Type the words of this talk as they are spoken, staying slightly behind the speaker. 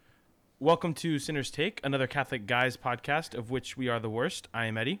Welcome to Sinner's Take, another Catholic Guys podcast of which we are the worst. I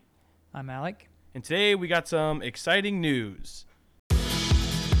am Eddie. I'm Alec. And today we got some exciting news.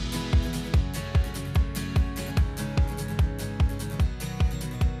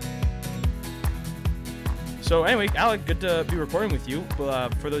 So anyway, Alec, good to be recording with you.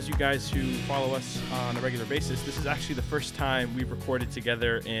 For those of you guys who follow us on a regular basis, this is actually the first time we've recorded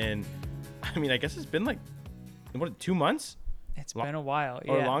together in, I guess it's been 2 months? It's been a while,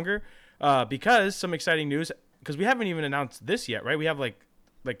 or longer, because some exciting news. Because we haven't even announced this yet, right? We have like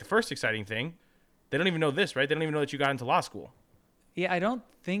the first exciting thing. They don't even know this, right? They don't even know that you got into law school. Yeah, I don't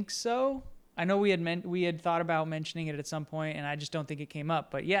think so. I know we had thought about mentioning it at some point, and I just don't think it came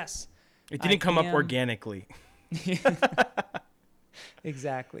up. But yes, it didn't come up organically.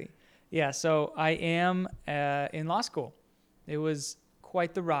 Exactly. Yeah. So I am in law school. It was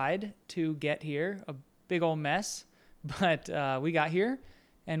quite the ride to get here. A big old mess. But we got here,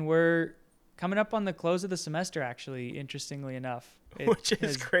 and we're coming up on the close of the semester, actually, interestingly enough. Which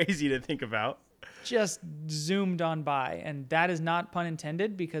is crazy to think about. Just zoomed on by. And that is not pun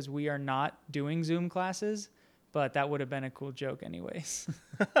intended, because we are not doing Zoom classes, but that would have been a cool joke anyways.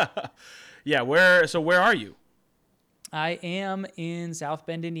 Yeah, where are you? I am in South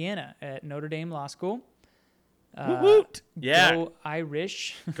Bend, Indiana, at Notre Dame Law School. Woot! Yeah. Go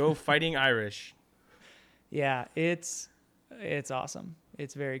Irish. Go Fighting Irish. Yeah, it's awesome.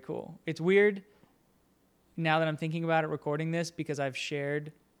 It's very cool. It's weird now that I'm thinking about it recording this, because I've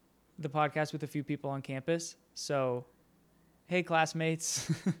shared the podcast with a few people on campus. So, hey, classmates.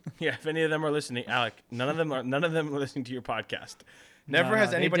 Yeah, if any of them are listening, Alec, none of them are listening to your podcast. Never No,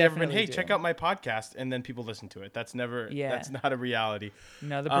 has anybody ever been, hey, do. check out my podcast, and then people listen to it. That's never. Yeah. That's not a reality.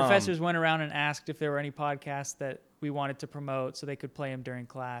 No, the professors went around and asked if there were any podcasts that we wanted to promote so they could play them during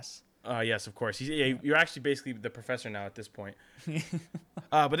class. Yes, of course. You're actually basically the professor now at this point.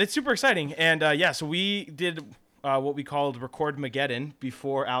 But it's super exciting. And so we did what we called Record Mageddon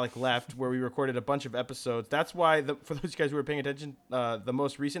before Alec left, where we recorded a bunch of episodes. That's why, for those guys who were paying attention, the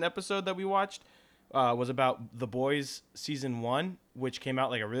most recent episode that we watched was about The Boys Season 1, which came out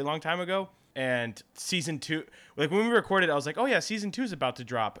like a really long time ago. And Season 2, like when we recorded, I was like, oh yeah, Season 2 is about to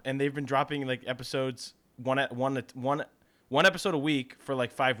drop. And they've been dropping like episodes, one episode a week for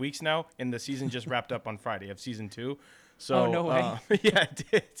like 5 weeks now, and the season just wrapped up on Friday of Season 2. So, oh, no way. Yeah, it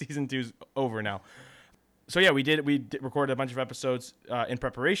did. Season 2's over now. So yeah, we recorded a bunch of episodes in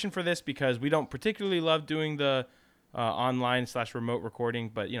preparation for this, because we don't particularly love doing the online/remote recording,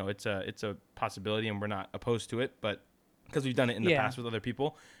 but it's a possibility, and we're not opposed to it, but because we've done it in the past with other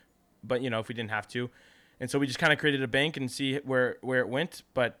people. But if we didn't have to. And so we just kind of created a bank and see where it went.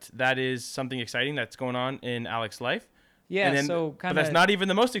 But that is something exciting that's going on in Alec's life. Yeah, but that's not even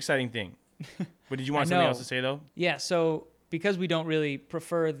the most exciting thing. But did you want something else to say, though? Yeah, so because we don't really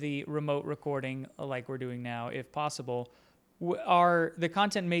prefer the remote recording like we're doing now, if possible, the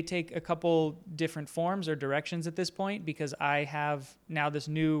content may take a couple different forms or directions at this point, because I have now this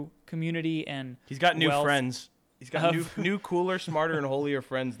new community and he's got new friends. He's got new, cooler, smarter, and holier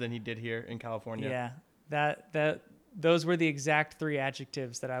friends than he did here in California. Yeah, those were the exact 3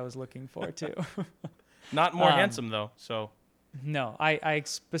 adjectives that I was looking for, too. Not more handsome, though. So no, I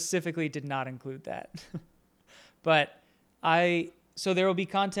specifically did not include that. But so there will be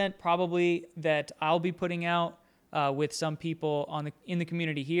content probably that I'll be putting out with some people in the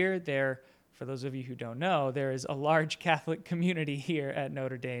community here. For those of you who don't know, there is a large Catholic community here at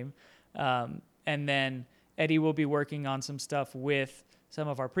Notre Dame. And then Eddie will be working on some stuff with some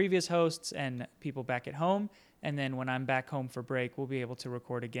of our previous hosts and people back at home. And then when I'm back home for break, we'll be able to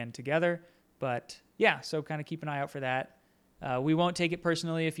record again together. But yeah, so kind of keep an eye out for that. We won't take it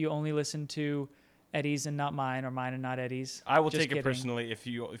personally if you only listen to Eddie's and not mine, or mine and not Eddie's. I will take it personally if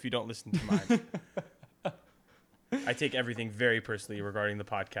you don't listen to mine. I take everything very personally regarding the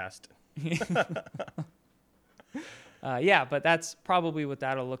podcast. But that's probably what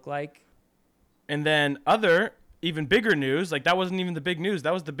that'll look like. And then other even bigger news, like that wasn't even the big news.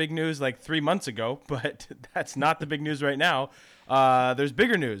 That was the big news like 3 months ago, but that's not the big news right now. There's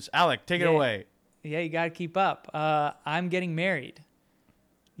bigger news. Alec, take it away. Yeah, you got to keep up. I'm getting married.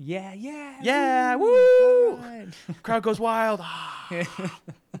 Yeah. Yeah, woo! Right. Crowd goes wild.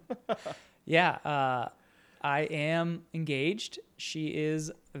 Yeah, I am engaged. She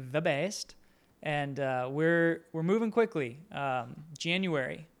is the best. And we're moving quickly.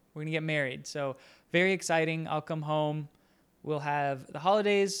 January, we're going to get married. So very exciting. I'll come home. We'll have the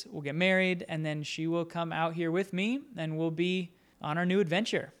holidays. We'll get married. And then she will come out here with me, and we'll be on our new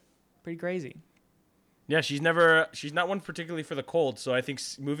adventure. Pretty crazy. Yeah, she's not one particularly for the cold, so I think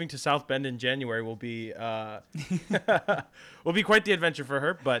moving to South Bend in January will be will be quite the adventure for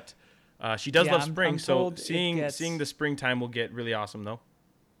her. But She does Yeah, love I'm spring, so told it seeing gets- the springtime will get really awesome though.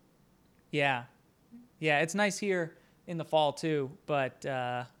 Yeah. Yeah, it's nice here in the fall too, but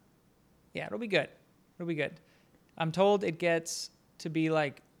yeah, it'll be good. It'll be good. I'm told it gets to be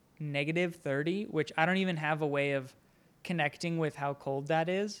like -30, which I don't even have a way of connecting with how cold that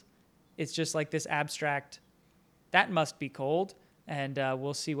is. It's just like this abstract, that must be cold, and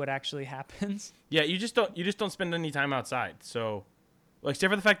we'll see what actually happens. Yeah, you just don't spend any time outside. So, like,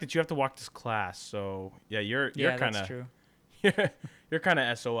 except for the fact that you have to walk this class. So yeah, you're Yeah, kind that's of true. you're kind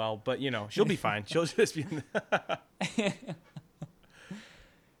of SOL, but you know she'll be fine. She'll just be.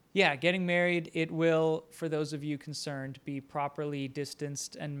 Yeah, getting married, it will, for those of you concerned, be properly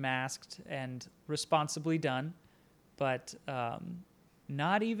distanced and masked and responsibly done. But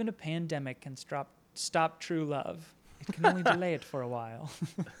not even a pandemic can stop true love. It can only delay it for a while.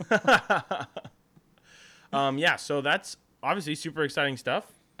 Yeah, so that's obviously super exciting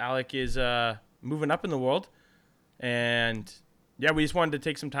stuff. Alec is moving up in the world, and yeah, we just wanted to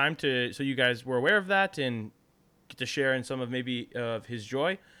take some time so you guys were aware of that and get to share in some of maybe of his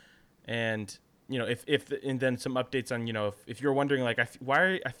joy, and you know and then some updates on if you're wondering like I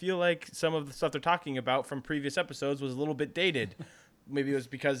feel like some of the stuff they're talking about from previous episodes was a little bit dated. Maybe it was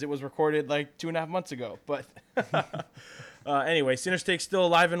because it was recorded like 2.5 months ago, but. Anyway, Sinner's Take's still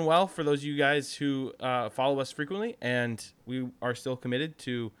alive and well for those of you guys who follow us frequently, and we are still committed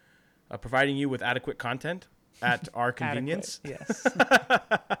to providing you with adequate content at our convenience. Adequate, yes.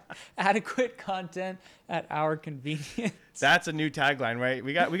 Adequate content at our convenience. That's a new tagline, right?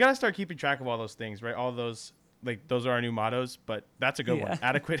 We got to start keeping track of all those things, right? All those those are our new mottos, but that's a good one.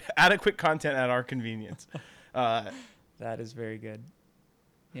 Adequate content at our convenience. That is very good.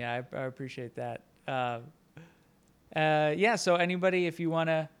 Yeah, I appreciate that. Yeah, so anybody, if you want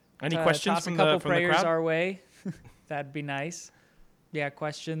to any questions toss from a couple from the prayers crowd? our way, that'd be nice. Yeah,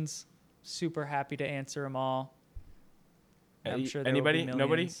 questions. Super happy to answer them all. I'm sure there anybody? will be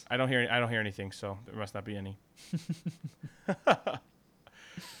Nobody? millions. I don't hear anything, so there must not be any.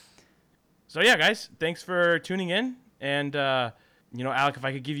 So yeah, guys, thanks for tuning in. And Alec, if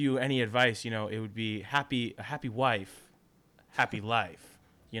I could give you any advice, it would be a happy wife, happy life.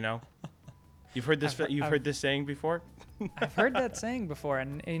 You've heard this. You've heard this saying before. I've heard that saying before,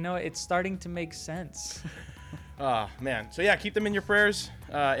 and it's starting to make sense. Man. So yeah, keep them in your prayers.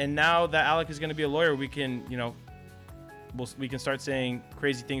 And now that Alec is going to be a lawyer, we can, we can start saying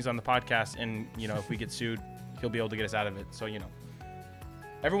crazy things on the podcast, and if we get sued, he'll be able to get us out of it. So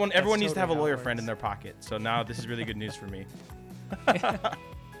everyone needs to have a lawyer friend in their pocket. So now this is really good news for me.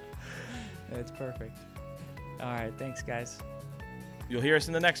 That's perfect. All right, thanks, guys. You'll hear us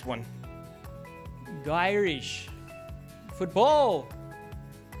in the next one. Go Irish. Football.